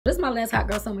my last hot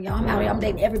girl summer, y'all. I'm out here. I'm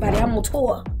dating everybody. I'm on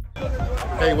tour.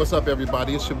 Hey, what's up,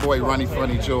 everybody? It's your boy, Ronnie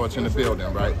Funny George in the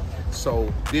building, right?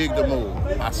 So, dig the move.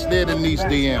 I slid in these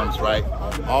DMs, right?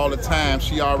 All the time.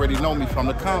 She already know me from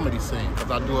the comedy scene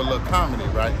because I do a little comedy,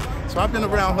 right? So, I've been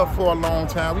around her for a long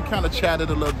time. We kind of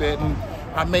chatted a little bit, and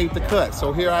I made the cut.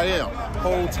 So, here I am.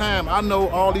 Whole time, I know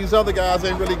all these other guys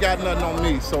ain't really got nothing on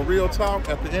me. So, real talk,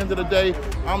 at the end of the day,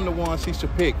 I'm the one she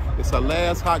should pick. It's her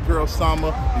last hot girl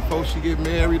summer before she get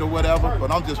married or whatever, but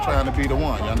I'm just trying to be the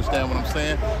one. You understand what I'm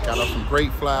saying? Got her some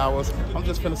great flowers. I'm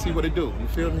just finna see what it do. You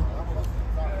feel me?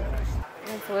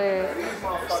 That's weird.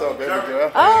 What's up, baby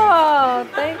girl? Oh,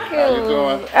 thank you. How you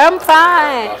doing? I'm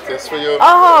fine. This for you?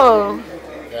 Oh.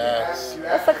 Yes.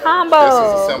 That's a combo. This is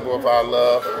a symbol of our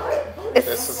love. This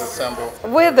is a symbol.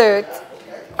 Withered.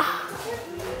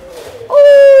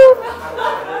 Ooh.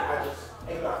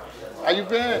 How you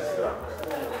been?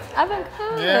 I've been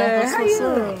good. Yeah, that's How what's you?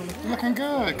 up. Looking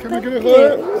good. Can we get a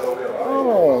hood?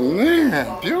 Oh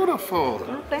man, beautiful.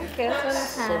 Oh, thank you. It's really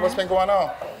So time. what's been going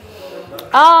on?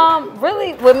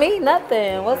 Really, with me,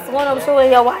 nothing. What's going on with you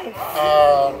and your wife?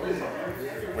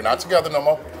 We're not together no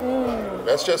more.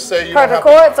 Let's just say you For don't the have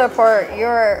courts or for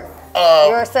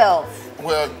yourself?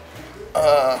 well,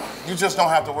 you just don't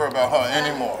have to worry about her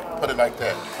anymore. Put it like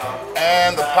that.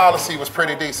 And the policy was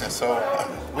pretty decent, so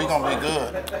we gonna be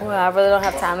good. Well, I really don't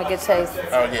have time to get chased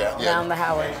Oh yeah, down the yeah.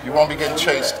 highway. You won't be getting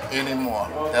chased anymore.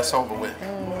 That's over with.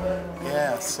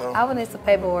 Yeah, so. I would need some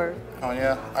paperwork. Oh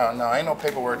yeah? No, ain't no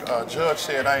paperwork. Judge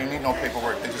said I ain't need no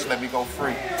paperwork. They just let me go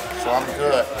free. So I'm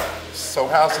good. So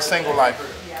how's the single life?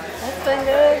 That's been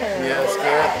good. Yeah, it's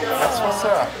good. That's what's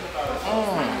up.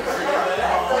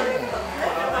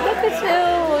 Look at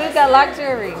you. You got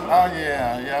luxury. Oh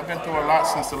yeah. I've been through a lot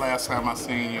since the last time I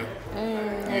seen you.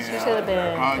 Yes, you should have been.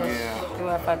 Oh yeah. You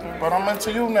are fucking. But I'm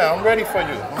into you now. I'm ready for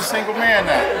you. I'm a single man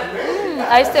now.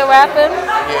 Are you still rapping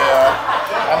Yeah.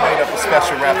 I made up a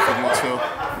special rap for you too.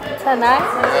 tonight?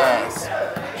 Yes.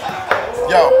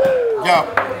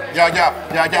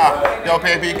 Yo,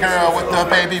 baby girl with the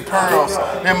baby pearls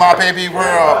in my baby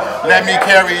world. Let me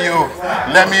carry you.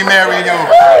 Let me marry you.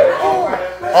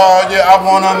 Oh yeah, I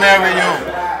wanna marry you.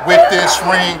 With this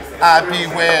ring, I be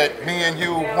wed. Me and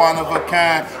you, one of a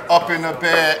kind, up in the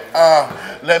bed.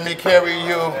 Let me carry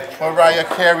you, Mariah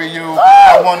carry you.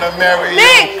 I wanna marry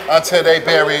you until they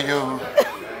bury you.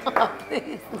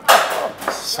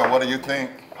 So what do you think?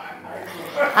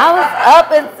 I was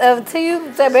up until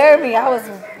you said bury me.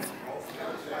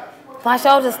 My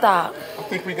shoulder stopped. I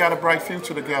think we got a bright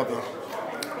future together.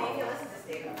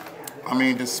 I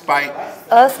mean, despite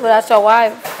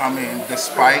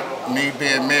me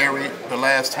being married the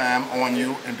last time on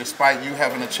you, and despite you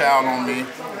having a child on me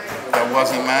that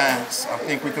wasn't mine, I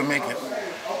think we can make it.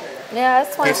 Yeah,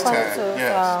 it's 2022. This time, yes,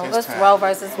 so this it's time. Roe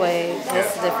versus Wade.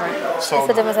 It's different. So, it's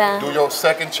a different time. do your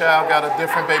second child got a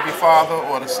different baby father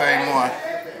or the same one?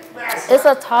 It's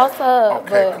a toss-up, Okay,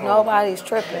 but cool. nobody's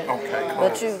tripping. Okay, cool.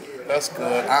 But you. That's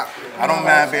good. I don't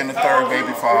mind being the third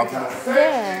baby father.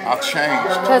 Yeah. I've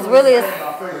changed. Because really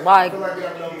it's like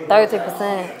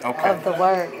 33% of the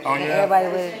work. Oh yeah. Everybody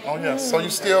with. Oh yeah. So you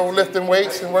still lifting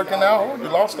weights and working out? You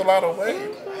lost a lot of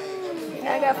weight.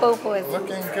 I got food poisoning.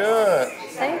 Looking good.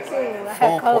 Thank you. I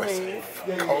had COVID.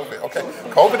 COVID. Okay.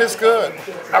 COVID is good.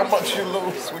 How much you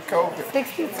lose with COVID?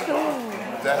 62.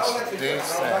 That's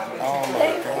decent. Oh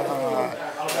my God.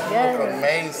 You look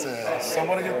amazing. So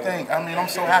what do you think? I mean, I'm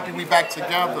so happy we back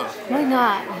together. We're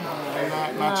not. You're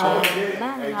not you? No.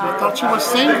 I thought you were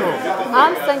single.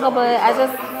 I'm single, but I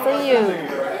just see you.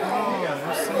 Oh,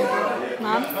 you're single? No,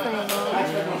 I'm single.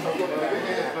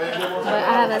 But I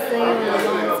haven't seen you in a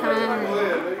long time.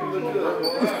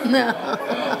 No.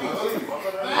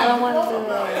 I don't want to do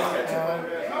that.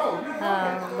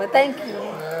 But thank you.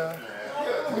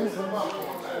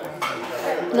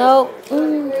 No.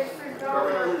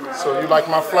 So you like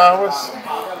my flowers?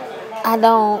 I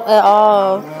don't at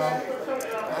all.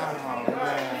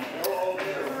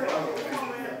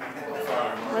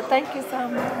 But thank you so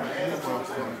much.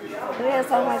 We had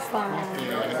so much fun.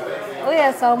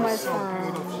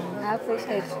 I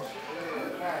appreciate you.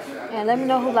 And let me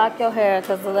know who locked your hair,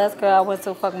 because the last girl I went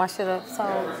to fucked my shit up. So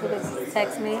you can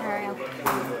text me, hurry up.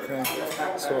 Okay.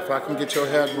 So if I can get your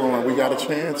hair growing, we got a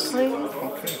chance? Please.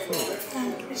 Okay,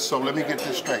 cool. So let me get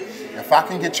this straight. If I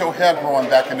can get your hair growing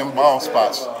back in them bald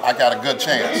spots, I got a good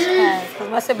chance. Because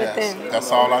my shit been thin.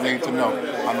 That's all I need to know.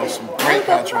 I know some great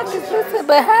hairdressers.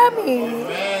 But have me.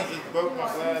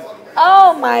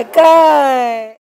 Oh my God.